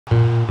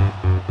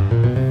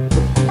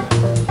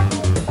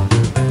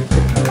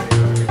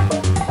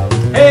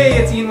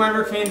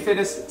Weinberg from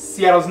Ianfitness,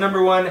 Seattle's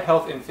 #1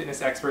 health and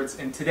fitness experts,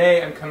 and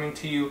today I'm coming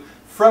to you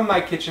from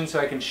my kitchen so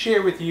I can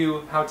share with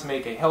you how to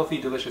make a healthy,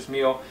 delicious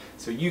meal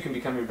so you can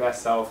become your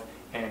best self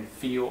and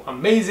feel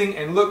amazing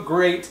and look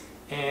great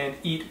and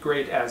eat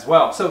great as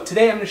well. So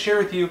today I'm going to share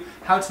with you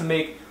how to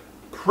make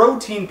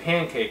protein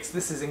pancakes.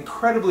 This is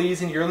incredibly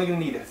easy. You're only going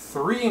to need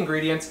 3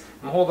 ingredients.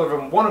 I'm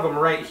holding one of them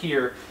right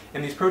here.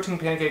 And these protein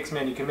pancakes,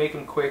 man, you can make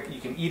them quick,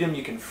 you can eat them,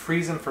 you can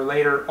freeze them for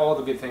later, all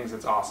the good things.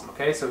 It's awesome,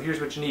 okay? So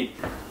here's what you need.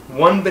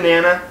 1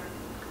 banana,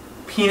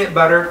 peanut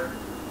butter,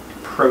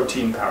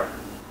 protein powder.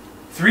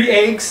 3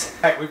 eggs.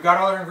 All right, we've got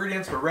all our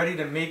ingredients. We're ready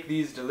to make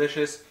these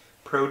delicious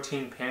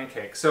protein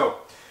pancakes. So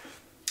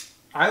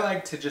I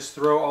like to just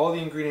throw all the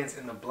ingredients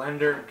in the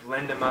blender,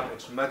 blend them up.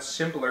 It's much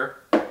simpler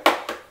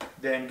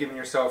than giving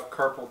yourself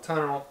carpal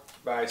tunnel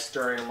by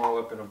stirring them all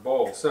up in a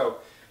bowl. So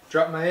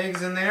drop my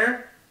eggs in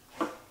there.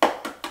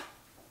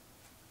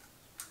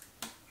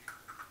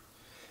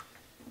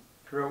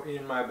 Throw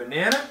in my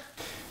banana.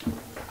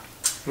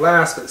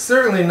 Last but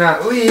certainly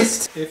not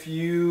least,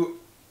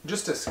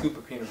 just a scoop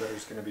of peanut butter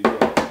is going to be good.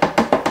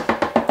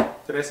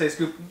 Did I say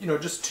scoop? You know,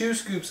 just 2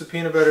 scoops of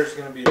peanut butter is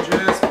going to be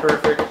just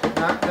perfect.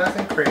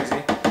 Nothing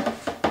crazy.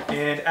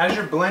 And as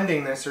you're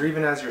blending this, or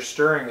even as you're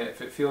stirring it,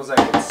 if it feels like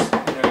it's,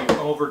 you've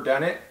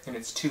overdone it and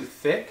it's too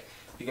thick,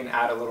 you can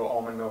add a little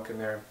almond milk in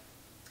there.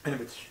 And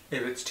if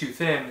it's too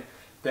thin,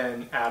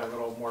 then add a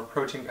little more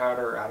protein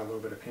powder, or add a little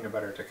bit of peanut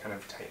butter to kind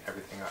of tighten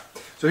everything up.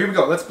 So here we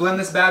go. Let's blend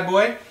this bad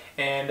boy,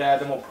 and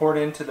then we'll pour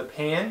it into the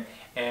pan,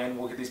 and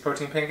we'll get these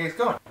protein pancakes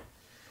going.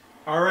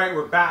 All right,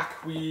 we're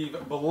back. We've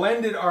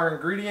blended our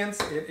ingredients.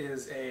 It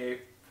is a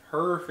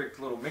perfect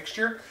little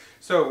mixture.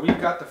 So we've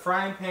got the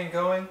frying pan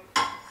going.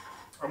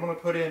 I'm going to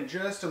put in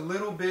just a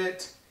little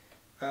bit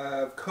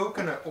of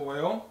coconut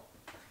oil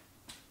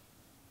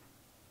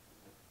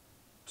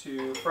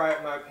to fry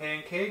up my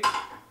pancake.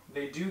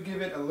 They do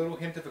give it a little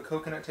hint of a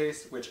coconut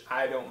taste, which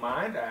I don't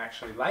mind. I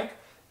actually like.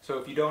 So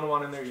if you don't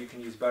want in there, you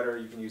can use butter,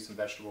 you can use some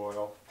vegetable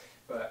oil.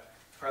 But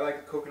I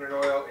like the coconut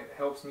oil. It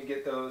helps me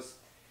get those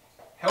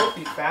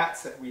healthy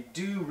fats that we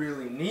do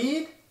really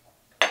need.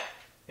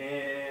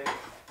 And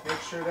make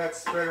sure that's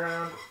spread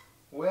around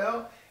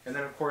well. And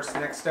then of course the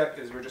next step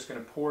is we're just going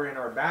to pour in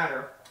our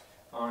batter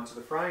onto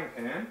the frying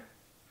pan.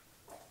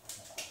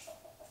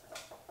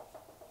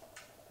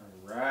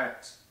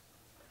 Alright.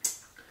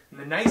 And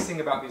the nice thing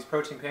about these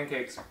protein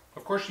pancakes,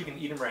 of course you can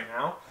eat them right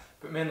now,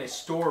 but man, they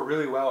store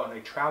really well and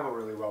they travel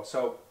really well.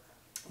 So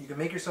you can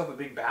make yourself a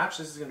big batch.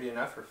 This is going to be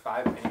enough for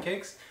 5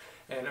 pancakes.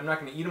 And I'm not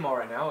going to eat them all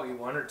right now. I'll eat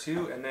 1 or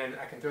 2, and then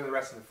I can throw the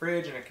rest in the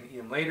fridge and I can eat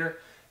them later.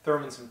 Throw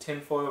them in some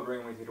tin foil, bring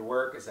them with you to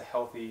work as a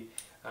healthy,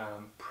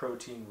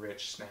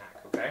 protein-rich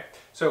snack, okay?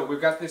 So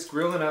we've got this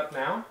grilling up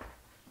now.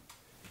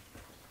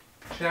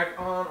 Check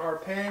on our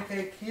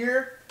pancake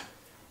here.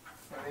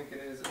 I think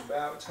it is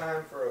about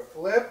time for a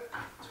flip.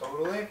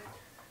 Totally.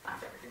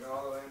 Gotta get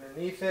all the way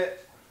underneath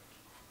it.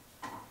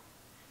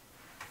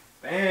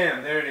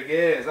 Bam! There it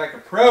is, like a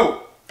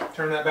pro.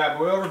 Turn that bad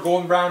boy over,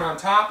 golden brown on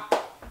top.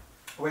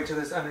 Wait till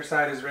this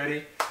underside is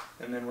ready,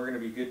 and then we're gonna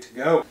be good to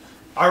go.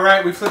 All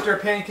right, we flipped our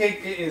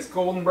pancake. It is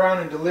golden brown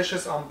and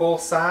delicious on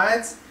both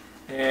sides,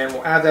 and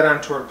we'll add that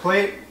onto our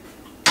plate.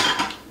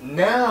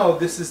 Now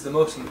this is the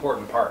most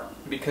important part,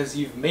 because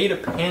you've made a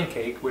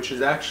pancake, which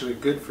is actually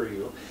good for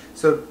you.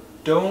 So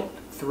don't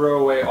throw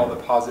away all the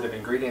positive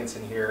ingredients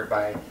in here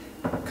by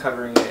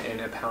covering it in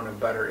a pound of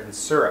butter and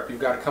syrup. You've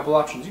got a couple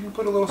options. You can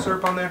put a little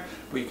syrup on there.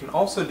 What you can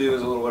also do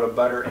is a little bit of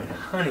butter and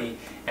honey,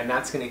 and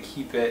that's going to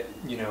keep it,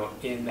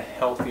 in the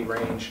healthy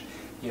range.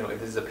 If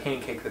this is a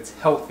pancake that's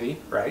healthy,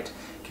 right?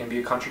 It can be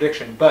a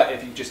contradiction, but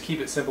if you just keep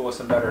it simple with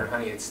some butter and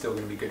honey, it's still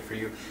going to be good for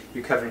you.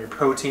 You're covering your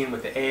protein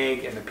with the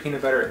egg and the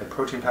peanut butter and the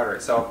protein powder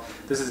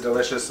itself. This is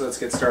delicious. Let's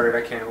get started.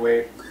 I can't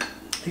wait.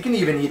 You can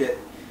even eat it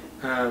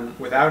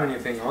without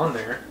anything on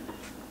there,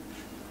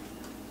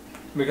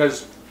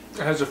 because it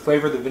has the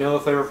flavor, the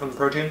vanilla flavor from the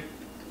protein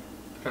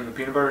and the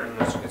peanut butter,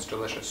 and it's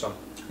delicious. So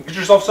get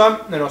yourself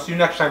some, and I'll see you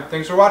next time.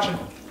 Thanks for watching.